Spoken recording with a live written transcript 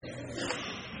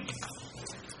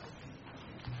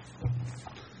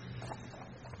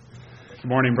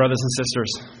Morning, brothers and sisters.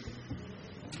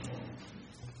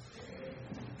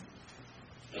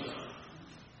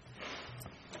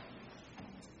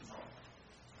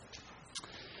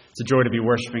 It's a joy to be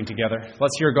worshiping together.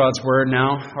 Let's hear God's Word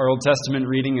now. Our Old Testament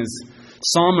reading is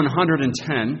Psalm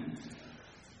 110.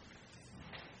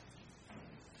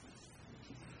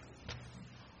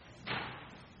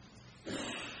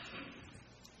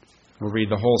 We'll read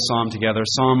the whole psalm together.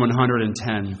 Psalm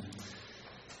 110.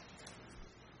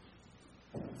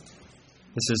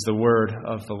 This is the word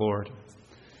of the Lord.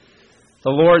 The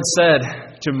Lord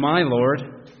said to my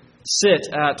Lord, "Sit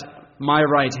at my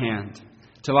right hand,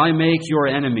 till I make your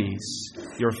enemies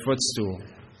your footstool.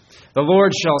 The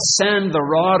Lord shall send the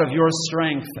rod of your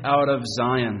strength out of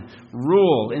Zion.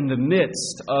 Rule in the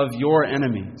midst of your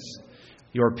enemies.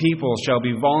 Your people shall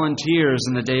be volunteers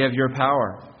in the day of your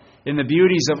power. In the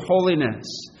beauties of holiness,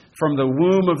 from the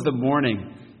womb of the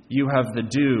morning, you have the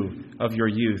dew of your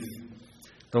youth.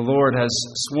 The Lord has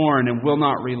sworn and will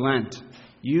not relent.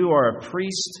 You are a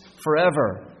priest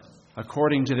forever,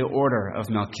 according to the order of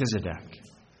Melchizedek.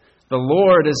 The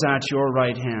Lord is at your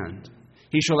right hand.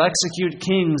 He shall execute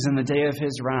kings in the day of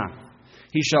his wrath.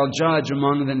 He shall judge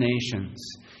among the nations.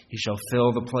 He shall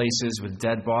fill the places with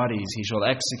dead bodies. He shall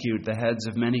execute the heads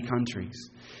of many countries.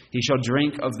 He shall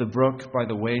drink of the brook by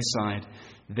the wayside.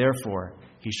 Therefore,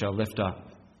 he shall lift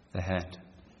up the head."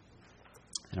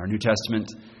 In our New Testament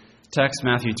text,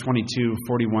 Matthew 22,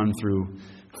 41 through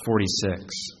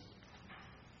 46.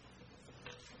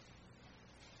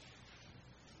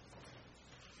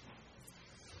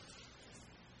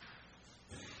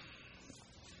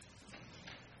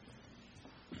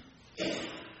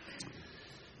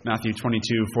 Matthew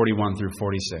 22, 41 through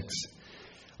 46.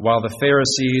 While the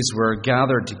Pharisees were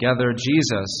gathered together,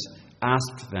 Jesus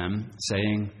asked them,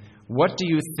 saying, "What do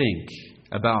you think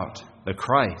about the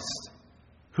Christ?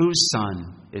 Whose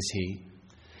son is he?"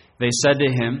 They said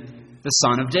to him, "The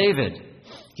son of David."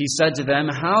 He said to them,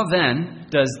 "How then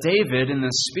does David in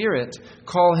the Spirit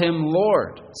call him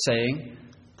Lord, saying,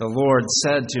 'The Lord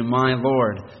said to my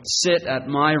Lord, sit at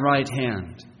my right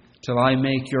hand, till I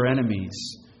make your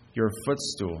enemies your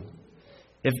footstool'?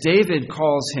 If David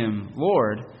calls him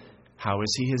Lord, how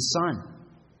is he his son?"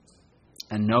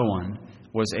 And no one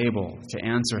was able to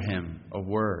answer him a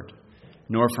word,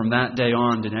 nor from that day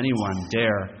on did anyone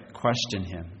dare question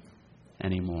him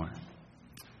anymore.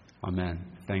 Amen.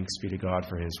 Thanks be to God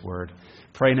for his word.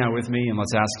 Pray now with me and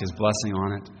let's ask his blessing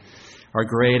on it. Our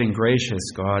great and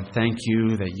gracious God, thank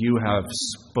you that you have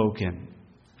spoken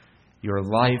your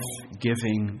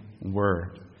life-giving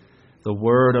word, the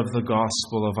word of the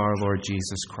gospel of our Lord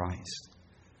Jesus Christ.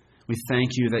 We thank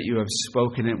you that you have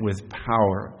spoken it with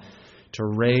power to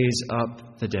raise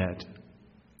up the dead.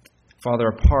 Father,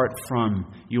 apart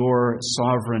from your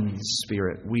sovereign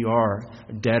Spirit, we are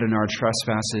dead in our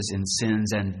trespasses and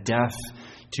sins and deaf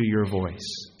to your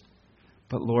voice.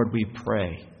 But Lord, we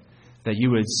pray that you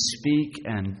would speak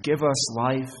and give us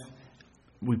life.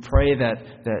 We pray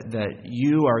that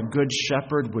you, our good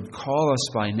shepherd, would call us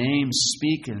by name,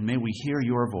 speak, and may we hear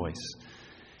your voice.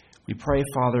 We pray,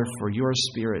 Father, for your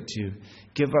Spirit to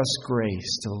give us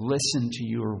grace to listen to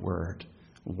your word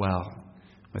well,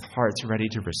 with hearts ready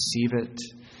to receive it,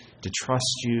 to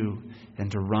trust you, and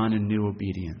to run in new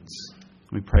obedience.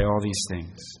 We pray all these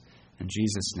things in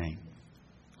Jesus' name.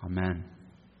 Amen.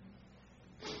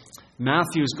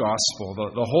 Matthew's Gospel,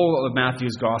 the whole of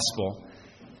Matthew's Gospel,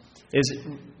 is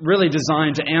really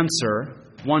designed to answer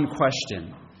one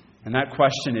question. And that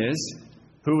question is,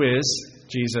 who is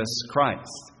Jesus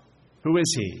Christ? Who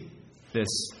is he? This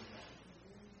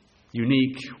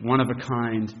unique,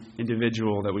 one-of-a-kind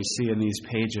individual that we see in these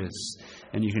pages.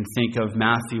 And you can think of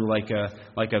Matthew like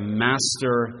a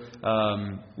master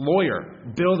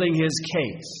lawyer building his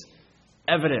case.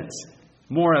 Evidence,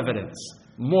 more evidence,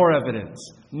 more evidence,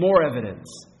 more evidence.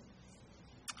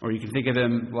 Or you can think of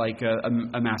him like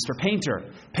a master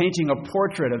painter, painting a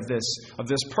portrait of this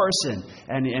person,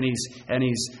 and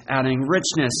he's adding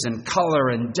richness and color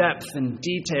and depth and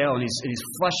detail, and he's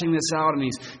fleshing this out, and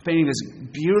he's painting this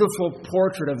beautiful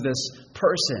portrait of this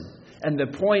person. And the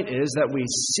point is that we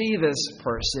see this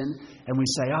person and we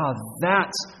say,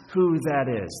 that's who that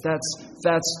is.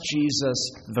 That's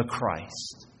Jesus the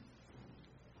Christ.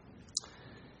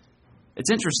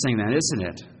 It's interesting then, isn't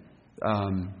it?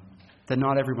 That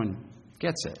not everyone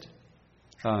gets it.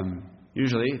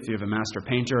 Usually, if you have a master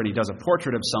painter and he does a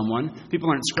portrait of someone, people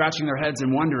aren't scratching their heads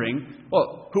and wondering,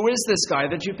 well, who is this guy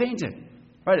that you painted?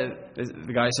 Right?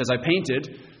 The guy says, I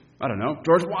painted, I don't know,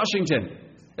 George Washington.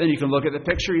 And then you can look at the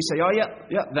picture, you say, oh,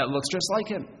 yeah, that looks just like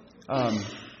him.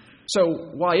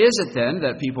 So why is it then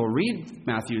that people read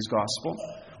Matthew's Gospel?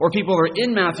 Or people are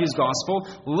in Matthew's gospel,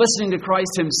 listening to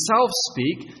Christ himself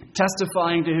speak,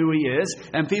 testifying to who he is,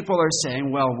 and people are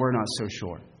saying, well, we're not so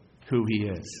sure who he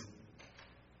is.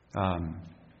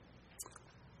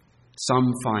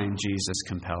 Some find Jesus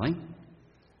compelling.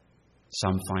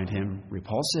 Some find him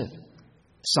repulsive.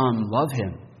 Some love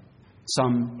him.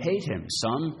 Some hate him.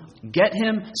 Some get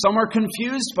him. Some are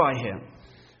confused by him.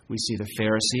 We see the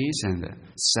Pharisees and the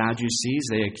Sadducees.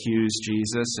 They accuse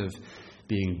Jesus of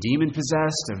being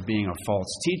demon-possessed, of being a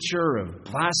false teacher, of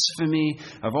blasphemy,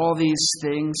 of all these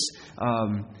things.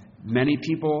 Many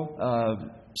people,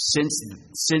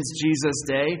 since Jesus'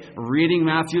 day, reading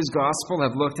Matthew's gospel,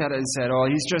 have looked at it and said, "Oh,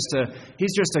 he's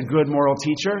just a good moral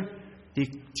teacher. He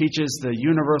teaches the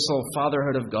universal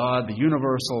fatherhood of God, the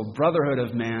universal brotherhood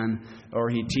of man," or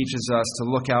he teaches us to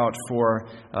look out for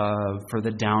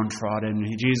the downtrodden.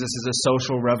 Jesus is a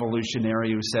social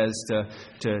revolutionary who says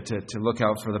to look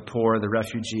out for the poor, the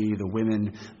refugee, the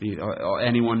women,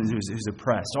 anyone who's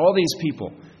oppressed. All these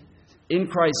people in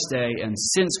Christ's day and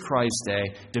since Christ's day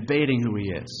debating who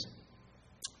he is.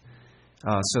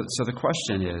 So the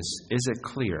question is it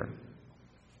clear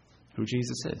who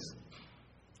Jesus is?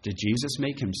 Did Jesus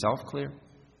make himself clear?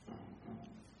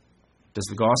 Does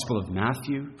the Gospel of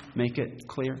Matthew make it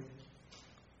clear?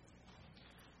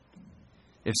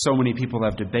 If so many people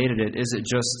have debated it, is it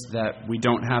just that we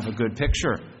don't have a good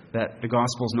picture, that the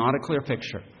Gospel's not a clear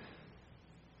picture?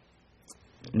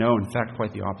 No, in fact,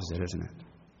 quite the opposite, isn't it?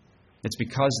 It's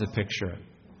because the picture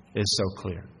is so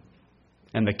clear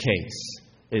and the case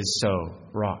is so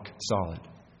rock solid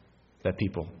that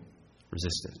people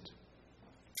resist it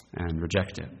and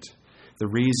reject it. The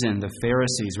reason the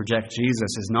Pharisees reject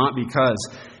Jesus is not because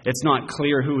it's not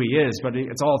clear who he is, but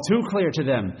it's all too clear to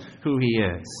them who he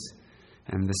is.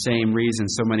 And the same reason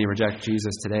so many reject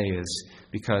Jesus today is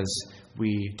because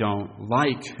we don't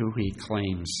like who he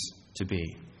claims to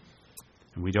be.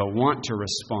 And we don't want to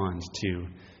respond to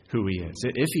who he is.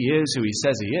 If he is who he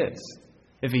says he is,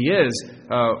 if he is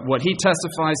what he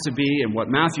testifies to be and what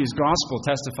Matthew's gospel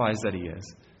testifies that he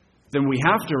is, then we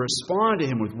have to respond to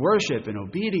him with worship and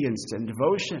obedience and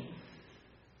devotion.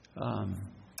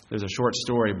 There's a short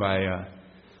story by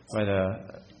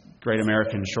the great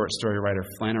American short story writer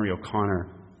Flannery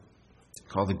O'Connor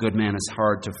called "The Good Man is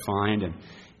Hard to Find." And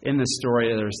in this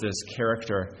story, there's this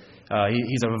character.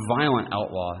 He's a violent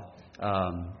outlaw,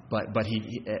 but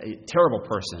he a terrible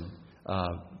person,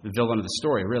 the villain of the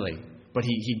story, really. But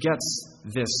he gets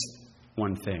this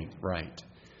one thing right.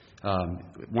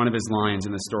 One of his lines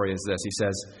in the story is this. He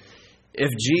says,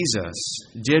 "If Jesus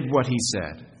did what he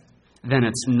said, then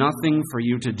it's nothing for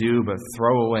you to do but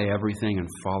throw away everything and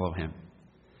follow him.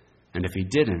 And if he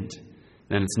didn't,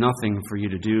 then it's nothing for you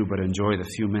to do but enjoy the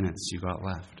few minutes you got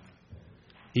left."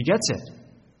 He gets it.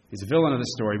 He's a villain of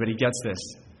the story, but he gets this.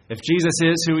 If Jesus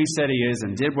is who he said he is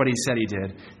and did what he said he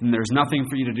did, then there's nothing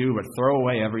for you to do but throw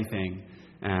away everything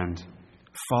and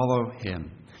follow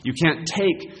him. You can't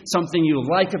take something you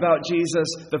like about Jesus,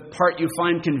 the part you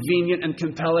find convenient and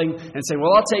compelling, and say,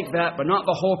 well, I'll take that, but not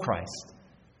the whole Christ.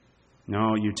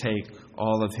 No, you take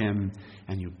all of him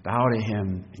and you bow to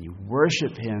him and you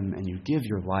worship him and you give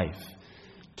your life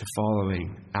to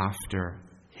following after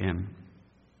him.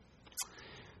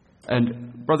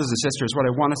 And brothers and sisters, what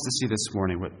I want us to see this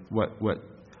morning, what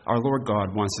our Lord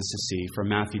God wants us to see from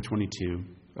Matthew 22,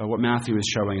 what Matthew is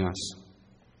showing us,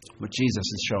 what Jesus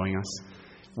is showing us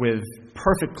with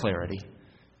perfect clarity,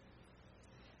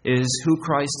 is who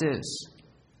Christ is.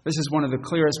 This is one of the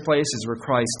clearest places where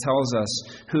Christ tells us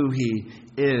who he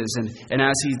is. And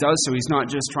as he does so, he's not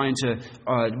just trying to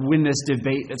win this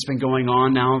debate that's been going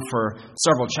on now for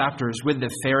several chapters with the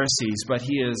Pharisees, but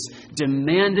he is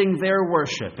demanding their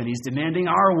worship, and he's demanding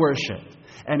our worship.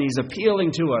 And he's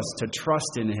appealing to us to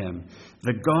trust in him,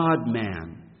 the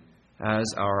God-man, as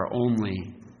our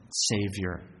only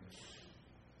Savior.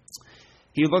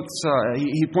 He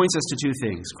points us to two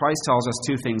things. Christ tells us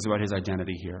two things about his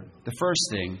identity here. The first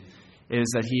thing is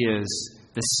that he is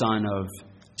the Son of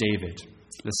David.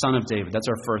 The Son of David. That's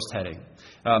our first heading.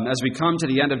 As we come to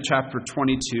the end of chapter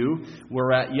 22,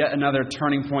 we're at yet another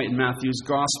turning point in Matthew's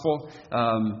Gospel.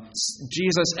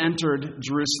 Jesus entered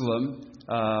Jerusalem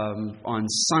on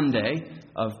Sunday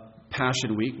of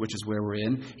Passion Week, which is where we're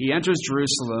in. He enters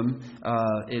Jerusalem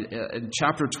in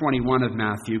chapter 21 of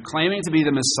Matthew, claiming to be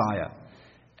the Messiah.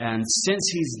 And since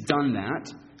he's done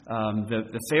that,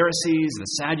 the Pharisees, the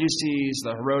Sadducees,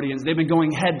 the Herodians, they've been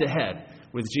going head to head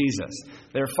with Jesus.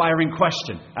 They're firing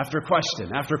question after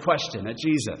question after question at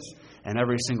Jesus. And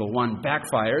every single one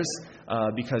backfires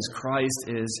because Christ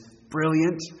is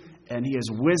brilliant and he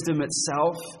is wisdom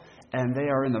itself, and they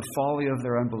are in the folly of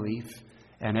their unbelief.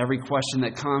 And every question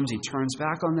that comes, he turns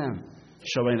back on them,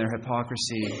 showing their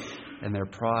hypocrisy and their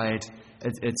pride.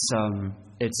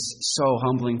 It's so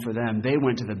humbling for them. They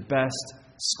went to the best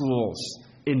schools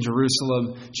in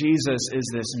Jerusalem. Jesus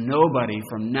is this nobody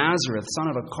from Nazareth, son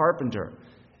of a carpenter,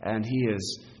 and he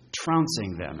is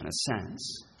trouncing them, in a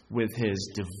sense, with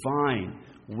his divine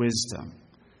wisdom.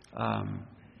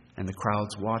 And the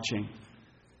crowd's watching,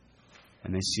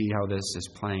 and they see how this is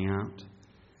playing out.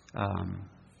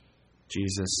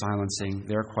 Jesus silencing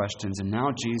their questions, and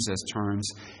now Jesus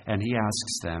turns and he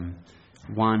asks them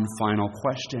one final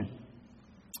question.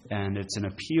 And it's an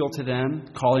appeal to them,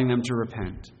 calling them to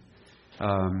repent,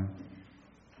 telling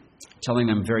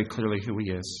them very clearly who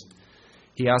he is.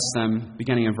 He asks them,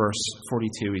 beginning in verse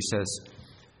 42, he says,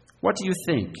 "What do you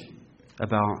think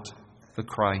about the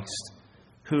Christ?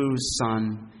 Whose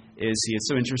son is he?" It's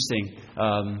so interesting.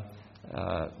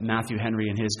 Matthew Henry,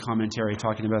 in his commentary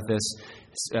talking about this,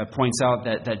 points out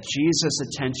that Jesus'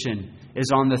 attention is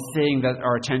on the thing that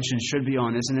our attention should be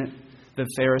on, isn't it? The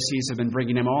Pharisees have been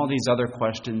bringing him all these other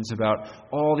questions about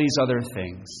all these other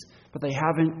things, but they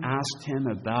haven't asked him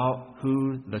about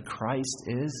who the Christ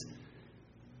is.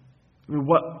 I mean,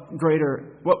 what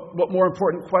more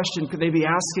important question could they be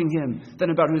asking him than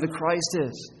about who the Christ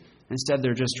is? Instead,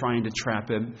 they're just trying to trap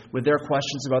him with their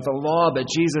questions about the law. But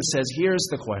Jesus says, here's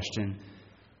the question.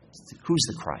 Who's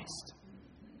the Christ?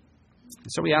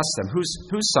 So he asks them,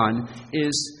 whose son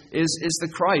is the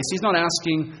Christ? He's not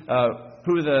asking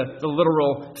who the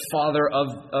literal father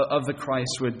of the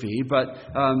Christ would be, but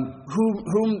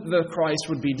whom the Christ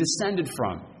would be descended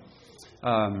from.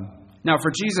 Now,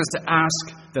 for Jesus to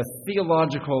ask the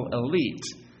theological elite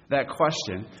that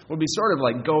question would be sort of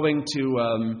like going to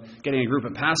getting a group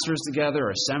of pastors together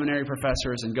or seminary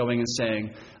professors and going and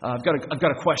saying, I've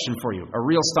got a question for you, a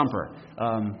real stumper.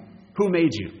 Who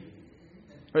made you?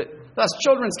 That's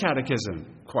children's catechism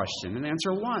question, and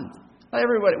answer one.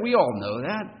 Everybody, we all know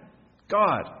that.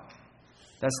 God.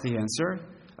 That's the answer.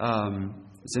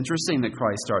 It's interesting that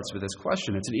Christ starts with this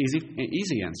question. It's an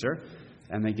easy answer,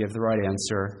 and they give the right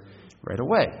answer right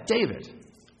away. David.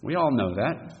 We all know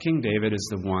that. King David is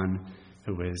the one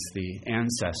who is the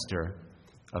ancestor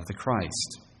of the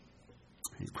Christ.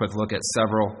 A quick look at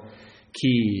several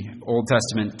key Old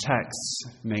Testament texts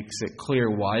makes it clear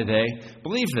why they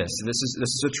believe this. This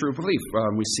is a true belief.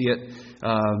 We see it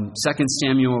 2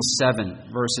 Samuel 7,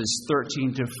 verses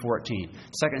 13 to 14. 2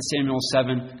 Samuel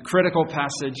 7, critical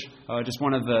passage, just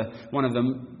one of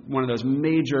those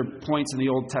major points in the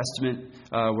Old Testament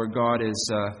where God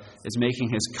is making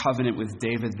his covenant with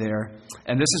David there.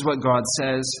 And this is what God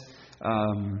says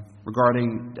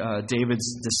regarding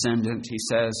David's descendant. He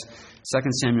says, 2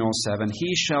 Samuel 7,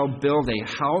 "He shall build a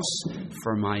house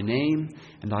for my name,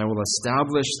 and I will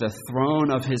establish the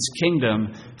throne of his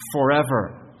kingdom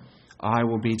forever. I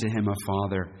will be to him a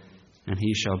father, and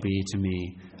he shall be to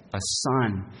me a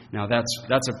son." Now that's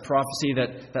a prophecy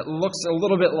that looks a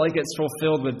little bit like it's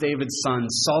fulfilled with David's son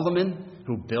Solomon,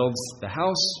 who builds the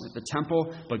house, the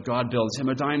temple, but God builds him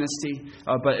a dynasty.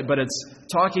 But it's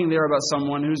talking there about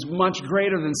someone who's much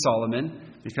greater than Solomon,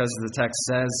 because the text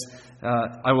says,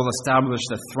 "I will establish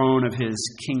the throne of his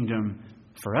kingdom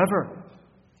forever."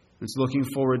 It's looking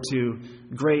forward to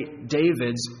great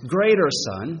David's greater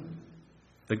son,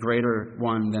 the greater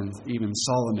one than even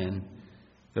Solomon,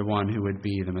 the one who would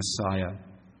be the Messiah.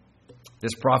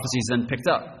 This prophecy is then picked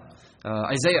up.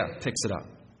 Isaiah picks it up.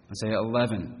 Isaiah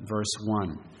 11, verse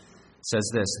 1 says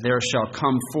this, "There shall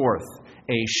come forth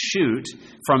a shoot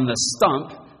from the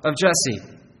stump of Jesse,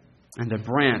 and a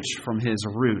branch from his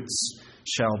roots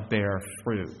shall bear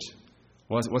fruit."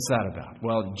 What's that about?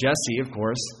 Well, Jesse, of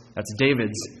course, that's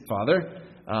David's father.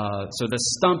 So the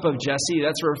stump of Jesse,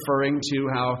 that's referring to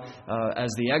how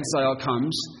as the exile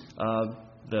comes,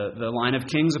 the line of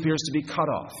kings appears to be cut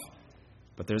off.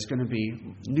 But there's going to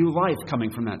be new life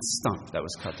coming from that stump that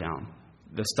was cut down,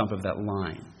 the stump of that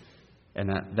line. And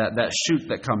that shoot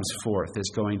that comes forth is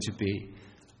going to be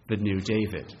the new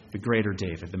David, the greater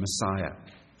David, the Messiah.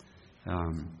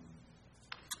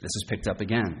 This is picked up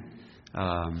again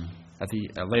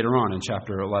later on in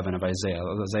chapter 11 of Isaiah.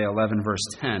 Isaiah 11, verse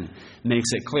 10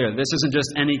 makes it clear. This isn't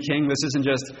just any king. This isn't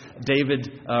just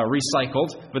David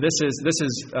recycled, but this is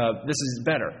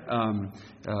better.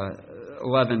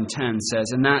 11:10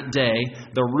 says, "In that day,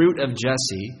 the root of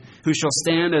Jesse, who shall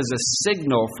stand as a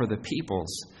signal for the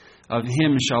peoples, of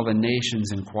him shall the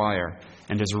nations inquire,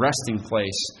 and his resting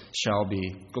place shall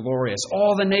be glorious."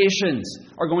 All the nations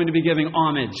are going to be giving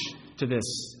homage to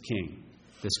this king,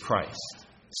 this Christ,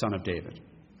 son of David.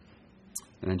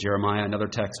 And then Jeremiah, another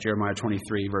text, Jeremiah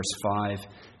 23, verse 5,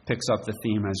 picks up the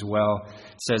theme as well.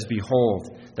 It says,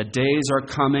 "Behold, the days are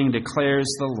coming, declares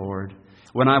the Lord,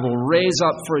 when I will raise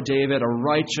up for David a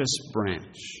righteous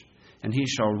branch, and he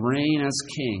shall reign as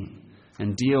king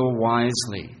and deal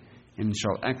wisely, and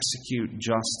shall execute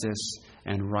justice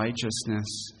and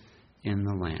righteousness in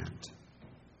the land."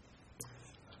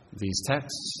 These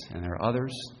texts, and there are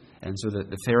others, and so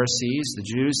the Pharisees, the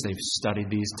Jews, they've studied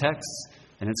these texts,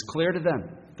 and it's clear to them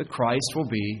that Christ will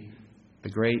be the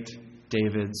great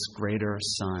David's greater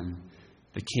son,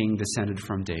 the king descended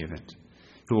from David,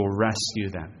 who will rescue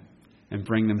them and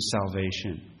bring them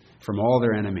salvation from all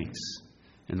their enemies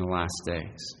in the last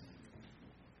days.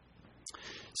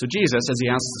 So Jesus, as he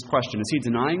asks this question, is he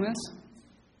denying this?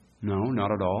 No,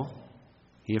 not at all.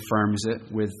 He affirms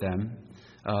it with them.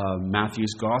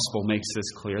 Matthew's gospel makes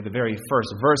this clear. The very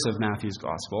first verse of Matthew's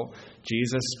gospel,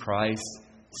 Jesus Christ,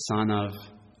 Son of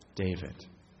David.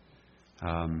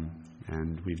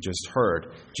 And we've just heard,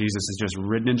 Jesus has just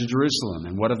ridden into Jerusalem.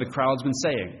 And what have the crowds been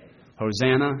saying?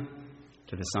 Hosanna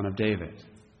to the Son of David.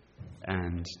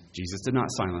 And Jesus did not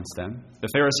silence them. The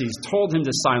Pharisees told him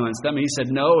to silence them. He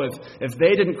said, no, if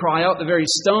they didn't cry out, the very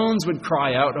stones would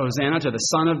cry out, Hosanna to the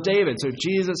Son of David. So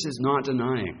Jesus is not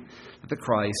denying that the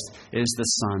Christ is the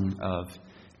Son of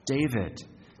David.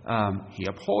 He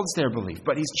upholds their belief,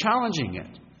 but he's challenging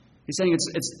it. He's saying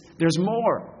there's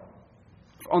more.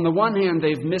 On the one hand,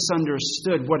 they've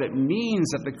misunderstood what it means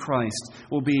that the Christ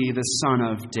will be the Son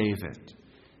of David.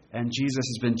 And Jesus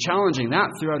has been challenging that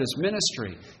throughout his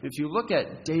ministry. If you look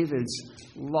at David's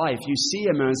life, you see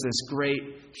him as this great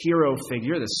hero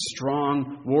figure, this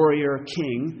strong warrior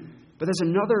king. But there's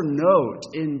another note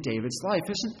in David's life,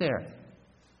 isn't there?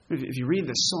 If you read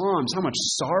the Psalms, how much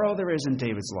sorrow there is in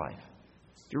David's life.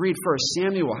 If you read 1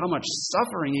 Samuel, how much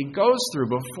suffering he goes through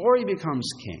before he becomes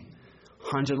king.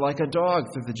 Hunted like a dog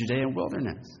through the Judean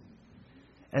wilderness.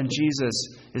 And Jesus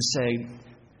is saying,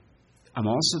 I'm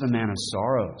also the man of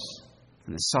sorrows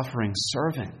and the suffering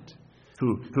servant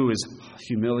who is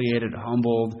humiliated,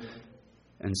 humbled,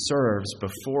 and serves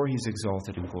before he's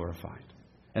exalted and glorified.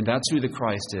 And that's who the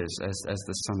Christ is as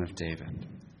the Son of David.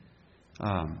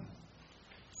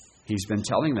 He's been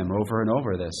telling them over and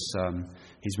over this.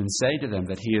 He's been saying to them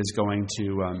that he is going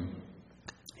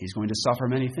to suffer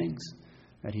many things,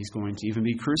 that he's going to even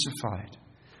be crucified.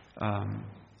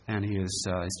 And he is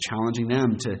challenging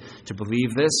them to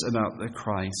believe this about the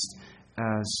Christ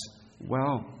as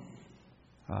well.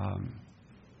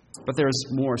 But there's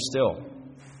more still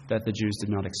that the Jews did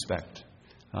not expect.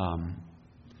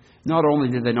 Not only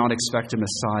did they not expect a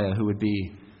Messiah who would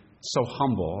be so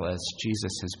humble as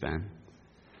Jesus has been,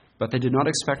 but they did not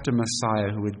expect a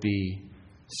Messiah who would be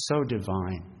so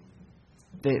divine.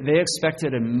 They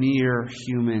expected a mere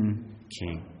human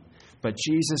king. But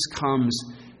Jesus comes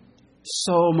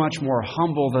so much more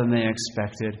humble than they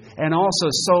expected, and also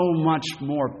so much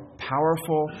more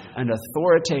powerful and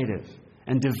authoritative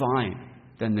and divine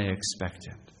than they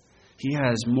expected. He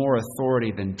has more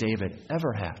authority than David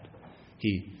ever had.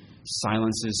 He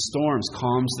silences storms,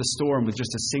 calms the storm with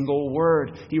just a single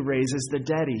word. He raises the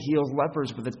dead. He heals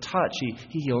lepers with a touch.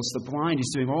 He heals the blind.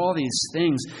 He's doing all these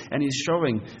things, and he's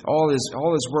showing all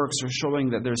his works are showing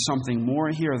that there's something more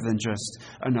here than just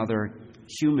another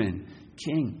human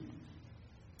king.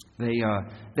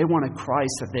 They want a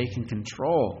Christ that they can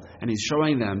control, and he's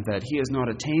showing them that he is not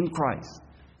a tame Christ.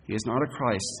 He is not a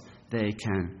Christ they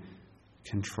can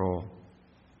control.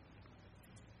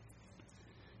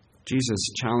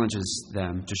 Jesus challenges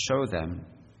them to show them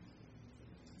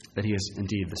that he is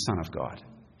indeed the Son of God.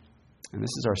 And this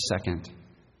is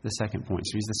the second point.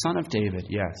 So he's the Son of David,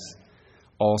 yes.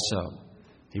 Also,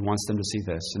 he wants them to see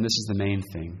this, and this is the main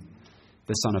thing,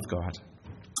 the Son of God.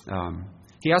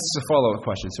 He asks a follow-up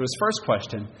question. So his first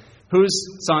question, whose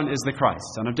son is the Christ?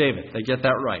 Son of David. They get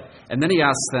that right. And then he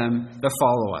asks them the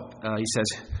follow-up. He says,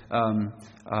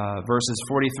 verses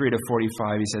 43 to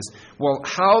 45, he says, well,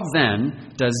 how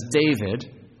then does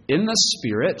David, in the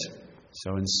Spirit,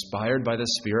 so inspired by the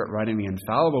Spirit, writing the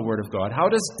infallible Word of God, how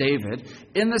does David,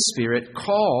 in the Spirit,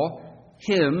 call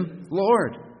him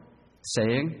Lord,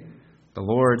 saying, the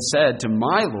Lord said to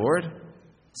my Lord,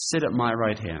 sit at my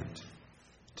right hand,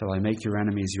 till I make your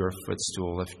enemies your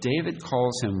footstool. If David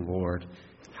calls him Lord,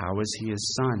 how is he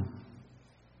his son?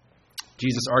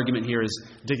 Jesus' argument here is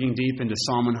digging deep into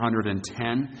Psalm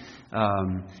 110.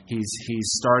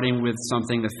 He's starting with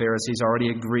something the Pharisees already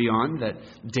agree on, that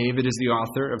David is the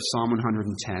author of Psalm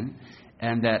 110,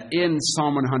 and that in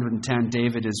Psalm 110,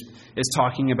 David is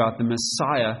talking about the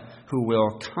Messiah who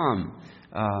will come.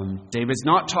 David's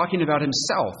not talking about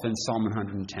himself in Psalm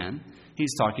 110.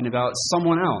 He's talking about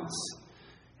someone else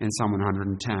in Psalm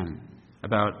 110.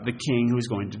 about the king who is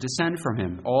going to descend from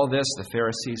him. All this the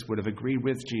Pharisees would have agreed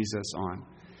with Jesus on,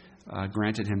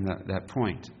 granted him that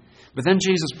point. But then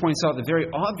Jesus points out the very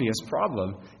obvious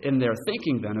problem in their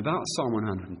thinking then about Psalm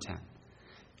 110.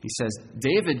 He says,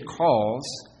 David calls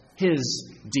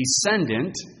his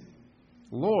descendant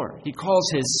Lord. He calls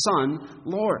his son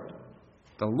Lord.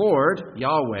 The Lord,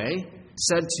 Yahweh,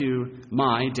 said to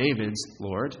my, David's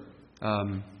Lord,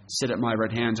 sit at my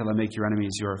right hand till I make your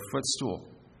enemies your footstool.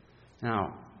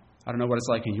 Now, I don't know what it's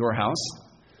like in your house,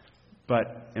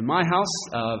 but in my house,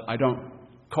 I don't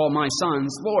call my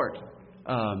sons Lord.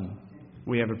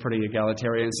 We have a pretty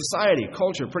egalitarian society,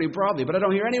 culture, pretty broadly, but I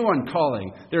don't hear anyone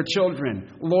calling their children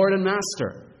Lord and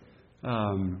Master.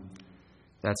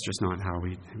 That's just not how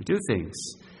we do things.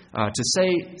 To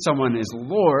say someone is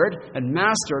Lord and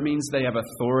Master means they have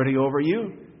authority over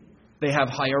you. They have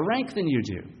higher rank than you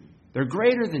do. They're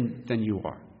greater than you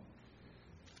are.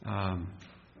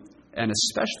 And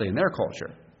especially in their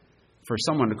culture, for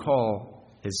someone to call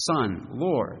his son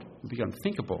Lord would be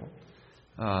unthinkable.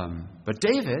 But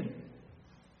David,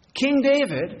 King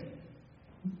David,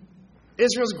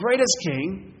 Israel's greatest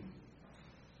king,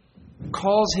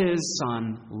 calls his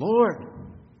son Lord.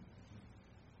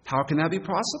 How can that be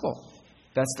possible?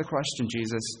 That's the question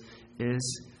Jesus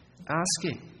is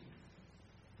asking.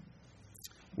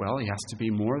 Well, he has to be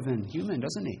more than human,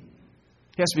 doesn't he?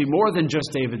 He has to be more than just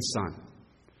David's son.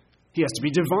 He has to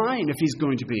be divine if he's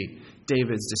going to be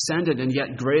David's descendant and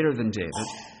yet greater than David.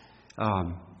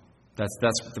 That's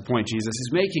the point Jesus is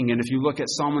making. And if you look at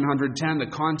Psalm 110, the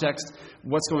context,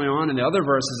 what's going on in the other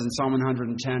verses in Psalm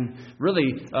 110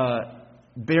 really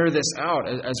bear this out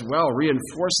as well,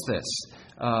 reinforce this.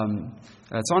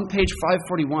 It's on page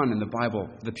 541 in the Bible,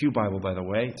 the Pew Bible, by the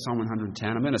way, Psalm 110.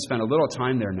 I'm going to spend a little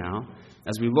time there now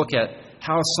as we look at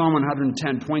how Psalm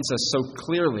 110 points us so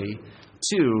clearly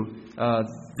to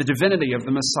the divinity of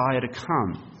the Messiah to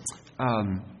come.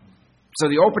 So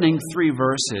the opening 3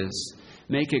 verses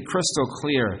make it crystal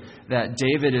clear that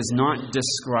David is not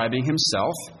describing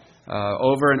himself.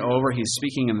 Over and over, he's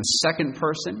speaking in the second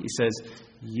person. He says,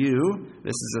 you.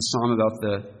 This is a psalm about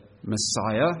the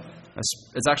Messiah.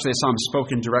 It's actually a psalm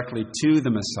spoken directly to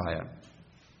the Messiah.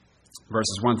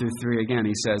 Verses 1 through 3 again,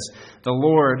 he says, the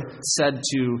Lord said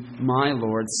to my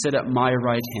Lord, sit at my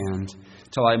right hand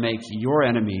till I make your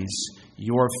enemies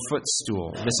your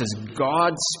footstool. This is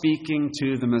God speaking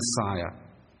to the Messiah.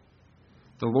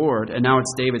 The Lord, and now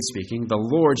it's David speaking, the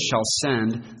Lord shall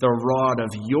send the rod of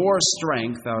your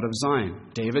strength out of Zion.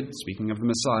 David, speaking of the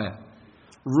Messiah.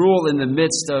 Rule in the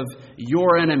midst of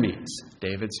your enemies.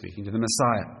 David, speaking to the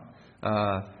Messiah.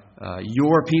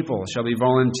 Your people shall be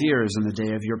volunteers in the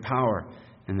day of your power.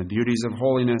 And the beauties of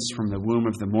holiness from the womb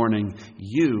of the morning.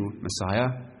 You, Messiah,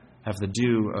 have the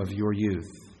dew of your youth.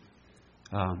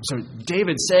 So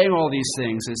David saying all these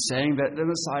things is saying that the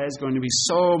Messiah is going to be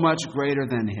so much greater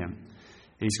than him.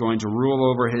 He's going to rule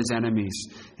over his enemies.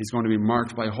 He's going to be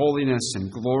marked by holiness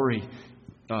and glory.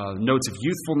 Notes of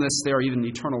youthfulness there, even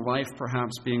eternal life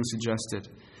perhaps being suggested.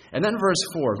 And then verse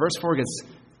 4. Verse 4 gets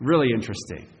really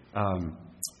interesting.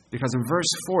 Because in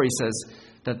verse 4 he says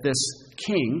that this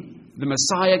king, the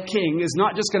Messiah king, is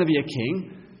not just going to be a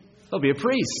king. He'll be a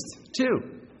priest too.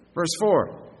 Verse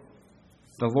 4.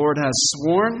 The Lord has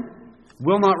sworn,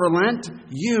 will not relent.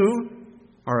 You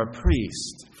are a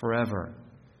priest forever,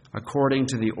 according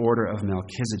to the order of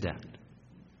Melchizedek.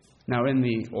 Now, in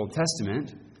the Old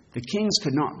Testament, the kings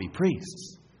could not be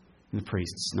priests. The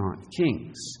priests, not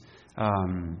kings.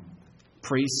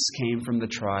 Priests came from the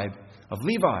tribe of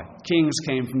Levi. Kings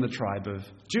came from the tribe of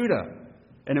Judah.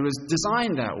 And it was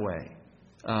designed that way,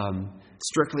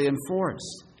 strictly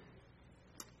enforced.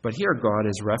 But here God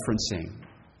is referencing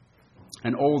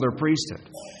an older priesthood.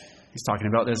 He's talking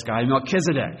about this guy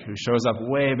Melchizedek, who shows up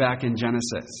way back in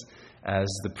Genesis as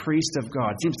the priest of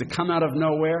God. Seems to come out of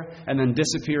nowhere and then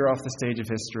disappear off the stage of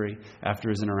history after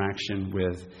his interaction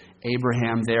with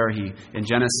Abraham there. In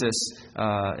Genesis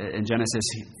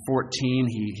 14,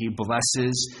 he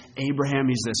blesses Abraham.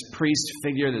 He's this priest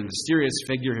figure, the mysterious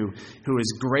figure who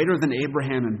is greater than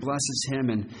Abraham and blesses him.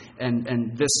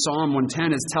 And this Psalm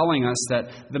 110 is telling us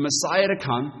that the Messiah to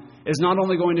come is not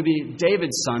only going to be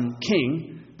David's son,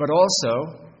 king, but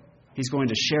also he's going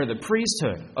to share the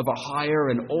priesthood of a higher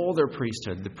and older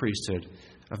priesthood, the priesthood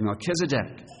of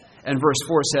Melchizedek. And verse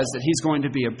 4 says that he's going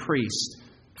to be a priest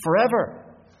forever.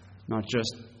 Not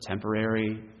just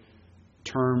temporary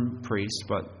term priest,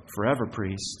 but forever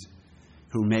priest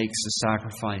who makes a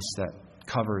sacrifice that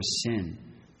covers sin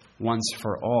once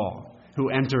for all, who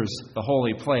enters the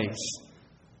holy place,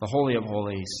 the Holy of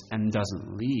Holies, and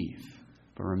doesn't leave,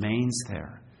 but remains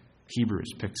there.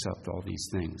 Hebrews picks up all these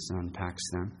things and unpacks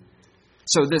them.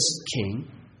 So this king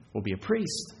will be a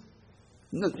priest.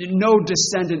 No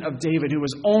descendant of David who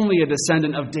was only a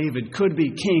descendant of David could be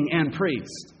king and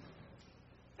priest.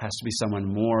 It has to be someone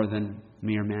more than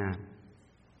mere man.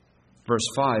 Verse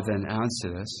 5 then adds to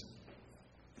this.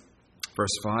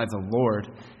 Verse 5, the Lord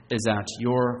is at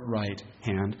your right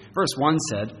hand. Verse 1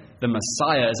 said, the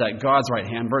Messiah is at God's right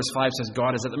hand. Verse 5 says,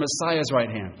 God is at the Messiah's right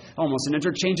hand. Almost an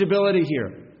interchangeability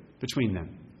here between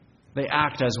them. They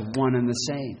act as one and the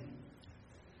same.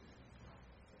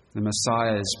 The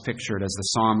Messiah is pictured, as the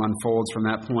psalm unfolds from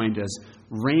that point, as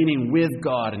reigning with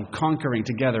God and conquering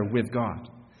together with God.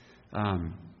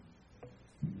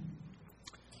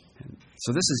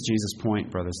 So this is Jesus'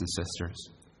 point, brothers and sisters.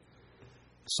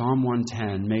 Psalm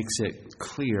 110 makes it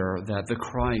clear that the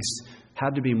Christ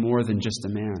had to be more than just a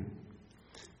man.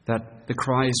 That the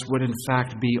Christ would in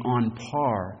fact be on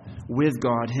par with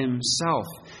God himself.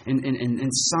 In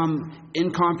some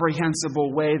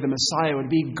incomprehensible way, the Messiah would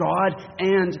be God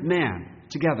and man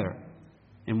together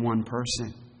in one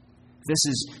person. This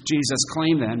is Jesus'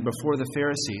 claim then before the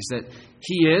Pharisees, that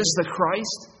he is the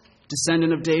Christ,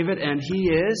 descendant of David, and he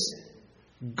is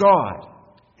God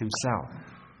himself.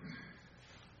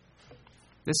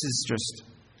 This is just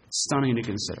stunning to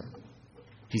consider.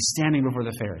 He's standing before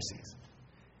the Pharisees.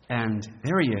 And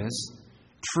there he is,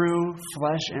 true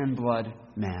flesh and blood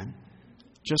man,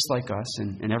 just like us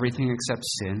in everything except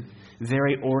sin,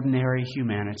 very ordinary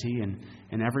humanity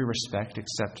in every respect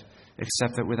except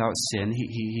that without sin.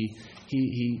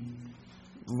 He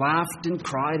laughed and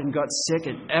cried and got sick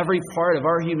in every part of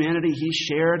our humanity he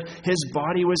shared. His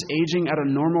body was aging at a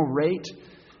normal rate.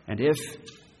 And if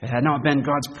it had not been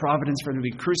God's providence for him to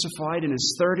be crucified in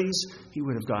his 30s, he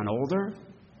would have gotten older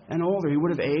and older. He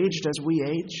would have aged as we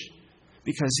age,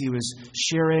 because he was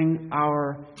sharing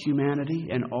our humanity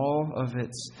and all of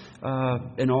its,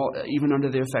 even under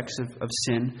the effects of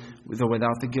sin, though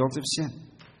without the guilt of sin.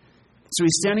 So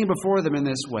he's standing before them in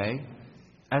this way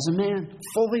as a man,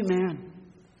 fully man.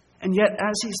 And yet,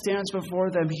 as he stands before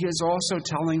them, he is also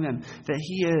telling them that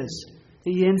he is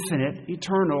the infinite,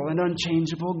 eternal, and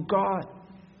unchangeable God.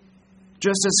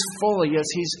 Just as fully as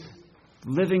he's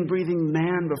living, breathing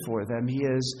man before them, he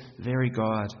is very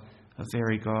God, a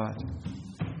very God.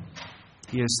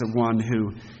 He is the one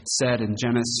who said in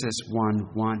Genesis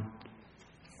 1:1,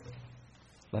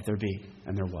 "Let there be,"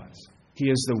 and there was.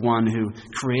 He is the one who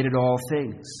created all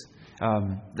things.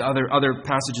 The other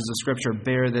passages of Scripture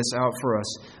bear this out for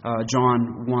us.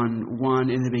 John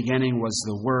 1:1, "In the beginning was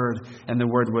the Word, and the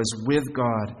Word was with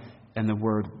God, and the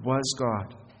Word was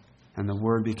God, and the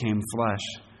Word became flesh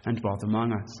and dwelt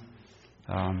among us."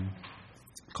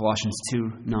 Colossians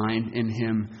 2:9, "In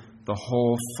him the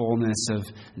whole fullness of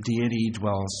deity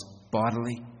dwells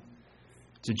bodily."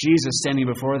 So Jesus standing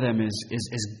before them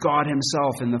is God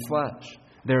himself in the flesh,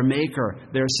 their maker,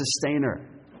 their sustainer,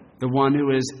 the one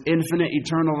who is infinite,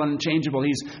 eternal, and unchangeable.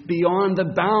 He's beyond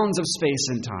the bounds of space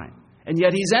and time, and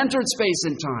yet he's entered space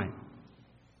and time.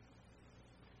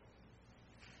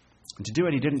 And to do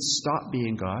it, he didn't stop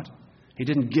being God. He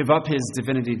didn't give up his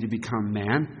divinity to become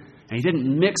man. And he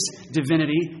didn't mix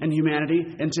divinity and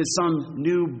humanity into some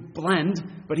new blend,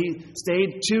 but he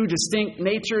stayed two distinct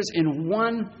natures in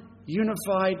one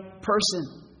unified person.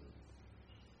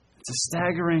 It's a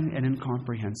staggering and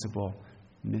incomprehensible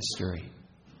mystery.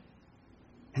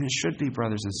 And it should be,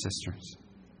 brothers and sisters.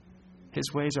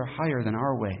 His ways are higher than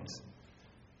our ways.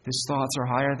 His thoughts are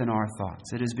higher than our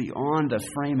thoughts. It is beyond the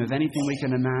frame of anything we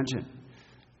can imagine.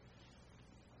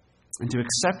 And to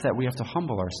accept that, we have to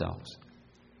humble ourselves.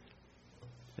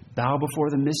 Bow before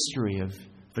the mystery of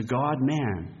the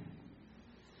God-man.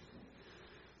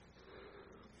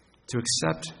 To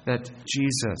accept that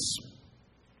Jesus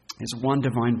is one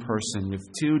divine person with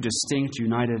two distinct,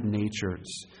 united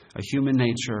natures, a human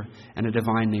nature and a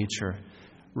divine nature,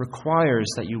 requires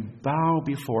that you bow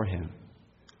before him,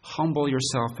 humble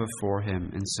yourself before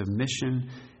him in submission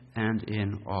and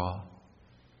in awe.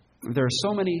 There are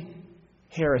so many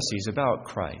heresies about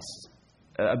Christ,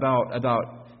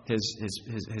 about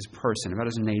his person, about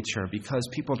his nature, because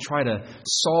people try to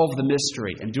solve the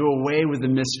mystery and do away with the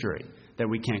mystery that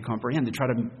we can't comprehend.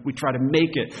 We try to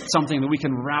make it something that we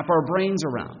can wrap our brains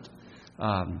around.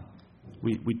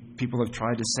 People have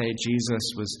tried to say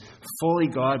Jesus was fully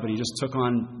God, but he just took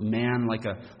on man like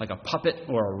a puppet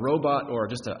or a robot or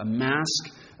just a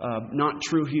mask, not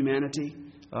true humanity.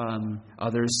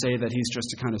 Others say that he's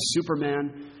just a kind of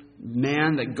Superman,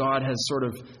 man that God has sort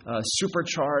of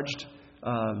supercharged,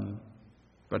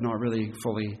 but not really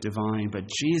fully divine. But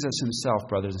Jesus himself,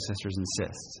 brothers and sisters,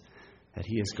 insists that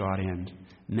he is God and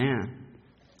man.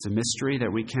 It's a mystery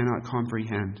that we cannot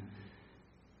comprehend.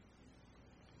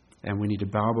 And we need to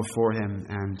bow before him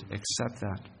and accept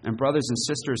that. And brothers and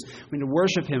sisters, we need to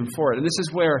worship him for it. And this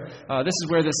is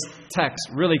where this text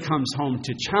really comes home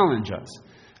to challenge us.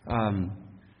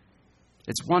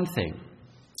 It's one thing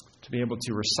to be able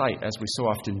to recite, as we so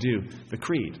often do, the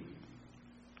Creed,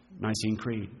 Nicene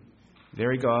Creed.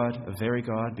 Very God, a very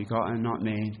God, begotten and not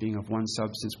made, being of one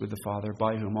substance with the Father,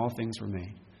 by whom all things were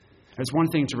made. It's one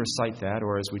thing to recite that,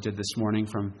 or as we did this morning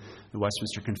from the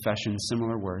Westminster Confession,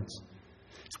 similar words.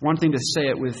 It's one thing to say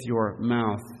it with your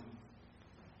mouth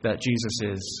that Jesus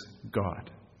is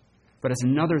God. But it's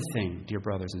another thing, dear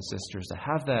brothers and sisters, to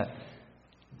have that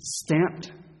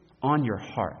stamped on your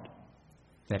heart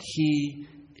that he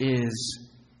is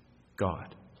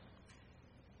God.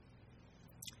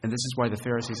 And this is why the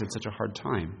Pharisees had such a hard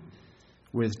time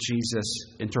with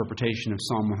Jesus' interpretation of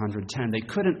Psalm 110. They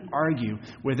couldn't argue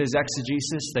with his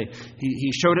exegesis.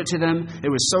 He showed it to them. It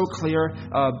was so clear.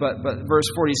 But verse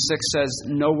 46 says,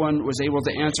 no one was able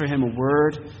to answer him a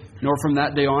word, nor from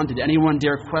that day on did anyone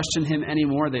dare question him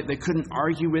anymore. They couldn't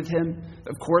argue with him.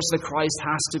 Of course, the Christ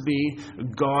has to be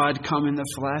God come in the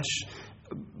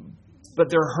flesh. But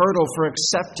their hurdle for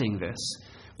accepting this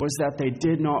was that they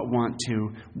did not want to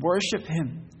worship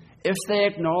him. If they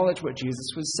acknowledged what Jesus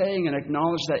was saying and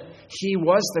acknowledged that he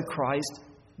was the Christ,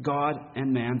 God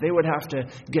and man, they would have to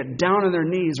get down on their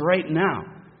knees right now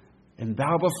and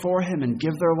bow before him and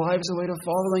give their lives away to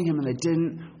following him. And they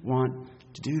didn't want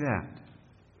to do that.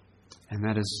 And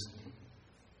that is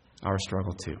our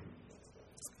struggle too.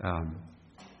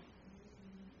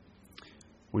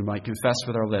 We might confess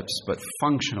with our lips, but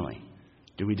functionally,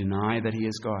 do we deny that he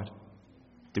is God?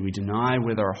 Do we deny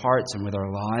with our hearts and with our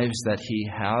lives that he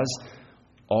has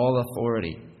all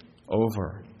authority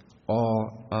over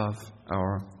all of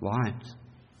our lives?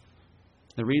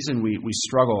 The reason we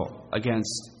struggle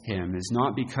against him is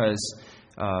not because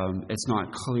it's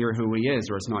not clear who he is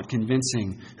or it's not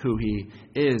convincing who he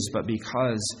is, but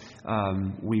because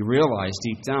we realize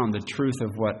deep down the truth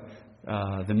of what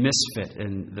the misfit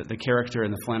and the character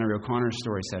in the Flannery O'Connor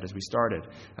story said as we started.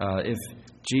 If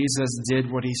Jesus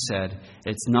did what he said,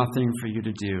 it's nothing for you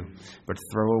to do but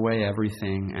throw away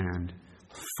everything and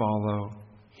follow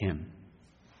him.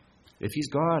 If he's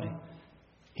God,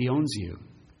 he owns you,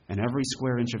 and every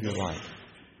square inch of your life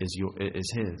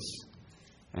is his,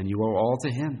 and you owe all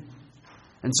to him.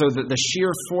 And so the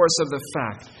sheer force of the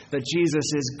fact that Jesus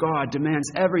is God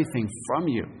demands everything from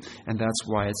you, and that's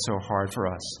why it's so hard for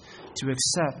us to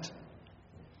accept.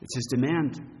 It's his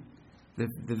demand,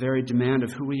 the very demand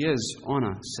of who he is on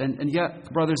us. And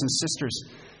yet, brothers and sisters,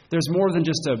 there's more than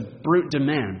just a brute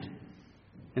demand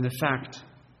in the fact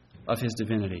of his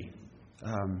divinity.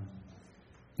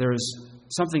 There's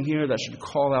something here that should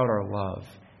call out our love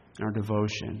and our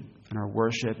devotion and our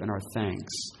worship and our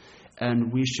thanks.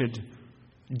 And we should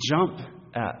jump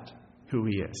at who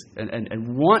he is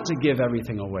and want to give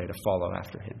everything away to follow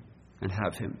after him and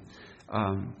have him.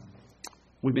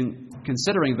 We've been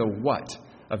considering the what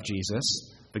of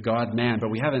Jesus, the God-man, but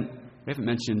we haven't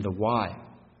mentioned the why.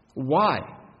 Why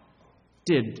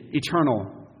did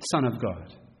eternal Son of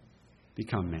God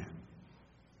become man?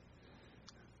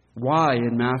 Why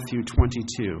in Matthew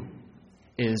 22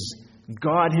 is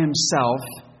God himself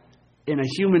in a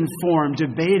human form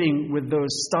debating with those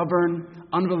stubborn,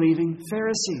 unbelieving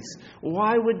Pharisees?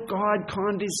 Why would God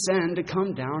condescend to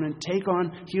come down and take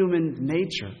on human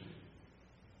nature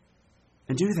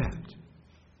and do that?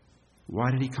 Why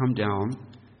did he come down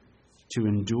to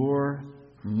endure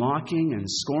mocking and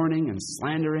scorning and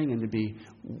slandering and to be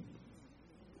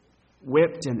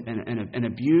whipped and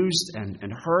abused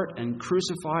and hurt and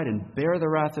crucified and bear the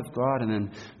wrath of God and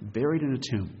then buried in a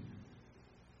tomb?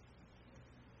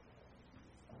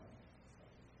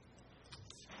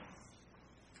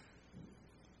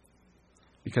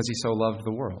 Because he so loved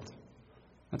the world.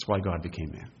 That's why God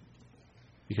became man.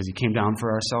 Because he came down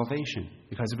for our salvation.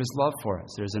 Because of his love for us.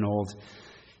 There's an old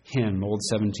hymn, old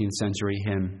 17th century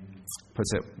hymn,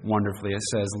 puts it wonderfully. It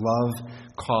says, "Love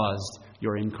caused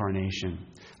your incarnation.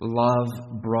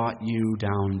 Love brought you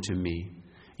down to me.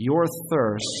 Your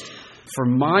thirst for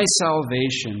my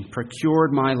salvation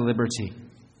procured my liberty."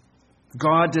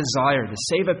 God desired to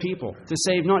save a people. To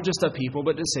save not just a people,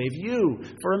 but to save you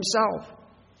for himself.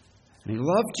 And he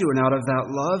loved you, and out of that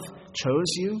love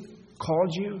chose you,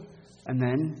 called you, and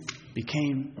then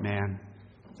became man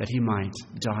that he might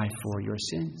die for your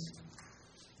sins.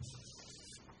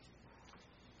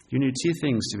 You need two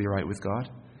things to be right with God.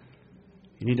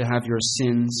 You need to have your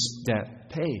sins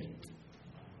debt paid.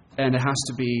 And it has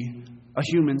to be a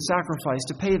human sacrifice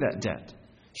to pay that debt.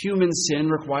 Human sin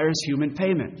requires human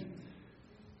payment.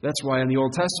 That's why in the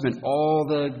Old Testament, all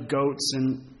the goats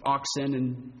and oxen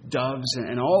and doves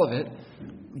and all of it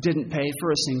didn't pay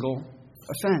for a single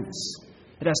offense.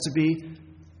 It has to be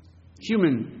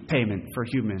human payment for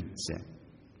human sin.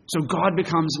 So God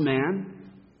becomes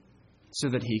man so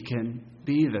that he can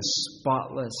be the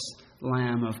spotless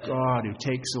Lamb of God who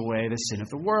takes away the sin of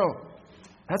the world.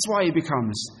 That's why he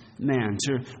becomes man,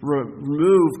 to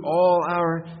remove all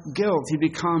our guilt. He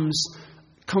becomes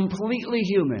completely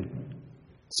human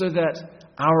so that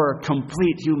our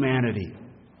complete humanity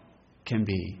can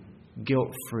be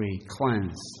guilt-free,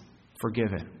 cleansed,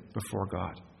 forgiven before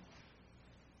God.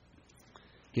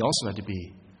 He also had to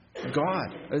be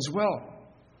God as well.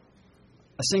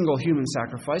 A single human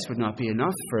sacrifice would not be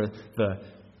enough for the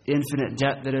infinite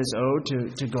debt that is owed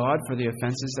to God for the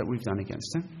offenses that we've done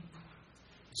against him.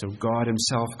 So God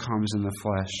himself comes in the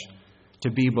flesh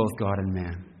to be both God and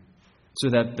man, so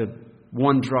that the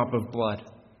one drop of blood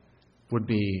would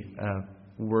be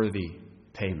a worthy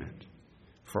payment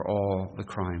for all the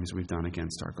crimes we've done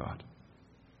against our God.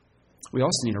 We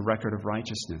also need a record of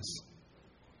righteousness,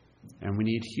 and we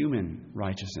need human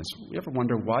righteousness. You ever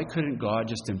wonder, why couldn't God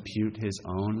just impute his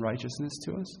own righteousness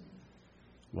to us?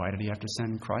 Why did he have to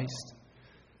send Christ?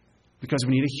 Because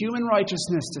we need a human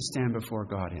righteousness to stand before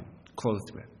God in,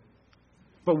 clothed with.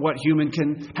 But what human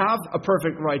can have a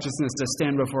perfect righteousness to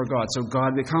stand before God? So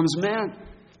God becomes man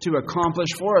to accomplish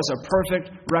for us a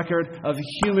perfect record of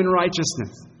human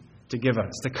righteousness to give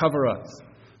us, to cover us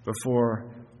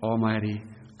before Almighty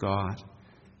God.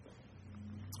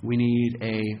 We need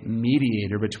a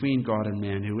mediator between God and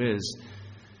man who is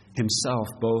himself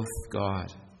both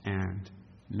God and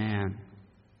man.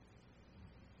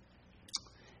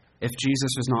 If Jesus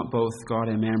was not both God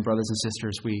and man, brothers and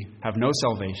sisters, we have no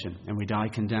salvation and we die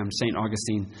condemned. St.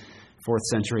 Augustine, 4th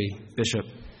century bishop,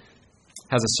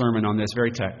 has a sermon on this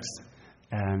very text.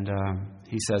 And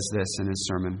he says this in his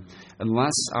sermon: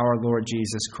 unless our Lord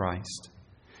Jesus Christ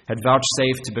had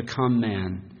vouchsafed to become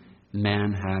man,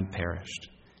 man had perished.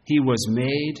 He was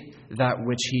made that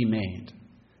which he made,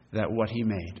 that what he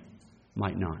made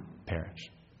might not perish.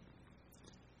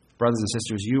 Brothers and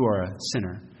sisters, you are a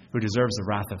sinner who deserves the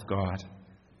wrath of God.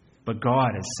 But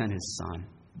God has sent his Son,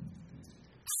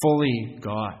 fully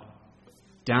God,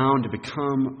 down to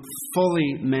become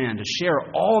fully man, to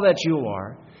share all that you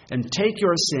are and take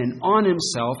your sin on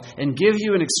himself and give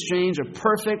you in exchange a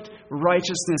perfect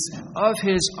righteousness of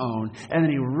his own. And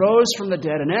then he rose from the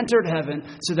dead and entered heaven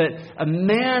so that a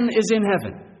man is in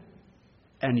heaven.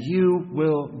 And you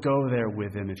will go there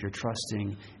with him if you're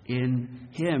trusting in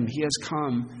him. He has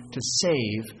come to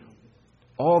save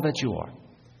all that you are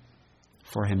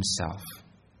for himself.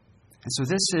 And so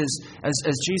this is,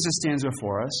 as Jesus stands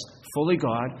before us, fully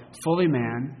God, fully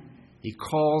man, he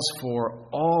calls for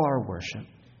all our worship,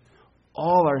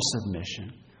 all our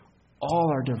submission,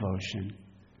 all our devotion.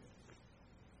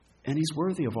 And he's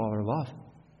worthy of all our love.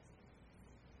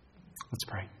 Let's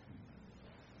pray.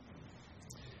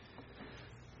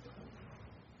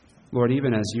 Lord,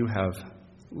 even as you have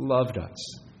loved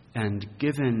us and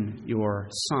given your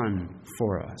Son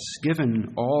for us,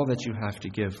 given all that you have to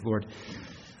give, Lord,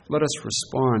 let us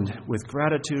respond with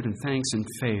gratitude and thanks and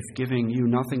faith, giving you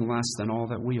nothing less than all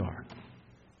that we are.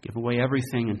 Give away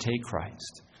everything and take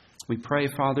Christ. We pray,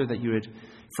 Father, that you would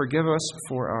forgive us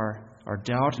for our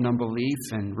doubt and unbelief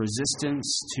and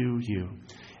resistance to you.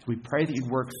 We pray that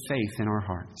you'd work faith in our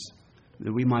hearts,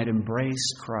 that we might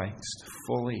embrace Christ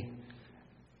fully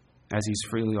as he's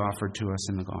freely offered to us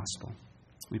in the gospel.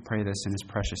 We pray this in his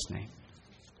precious name.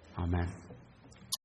 Amen.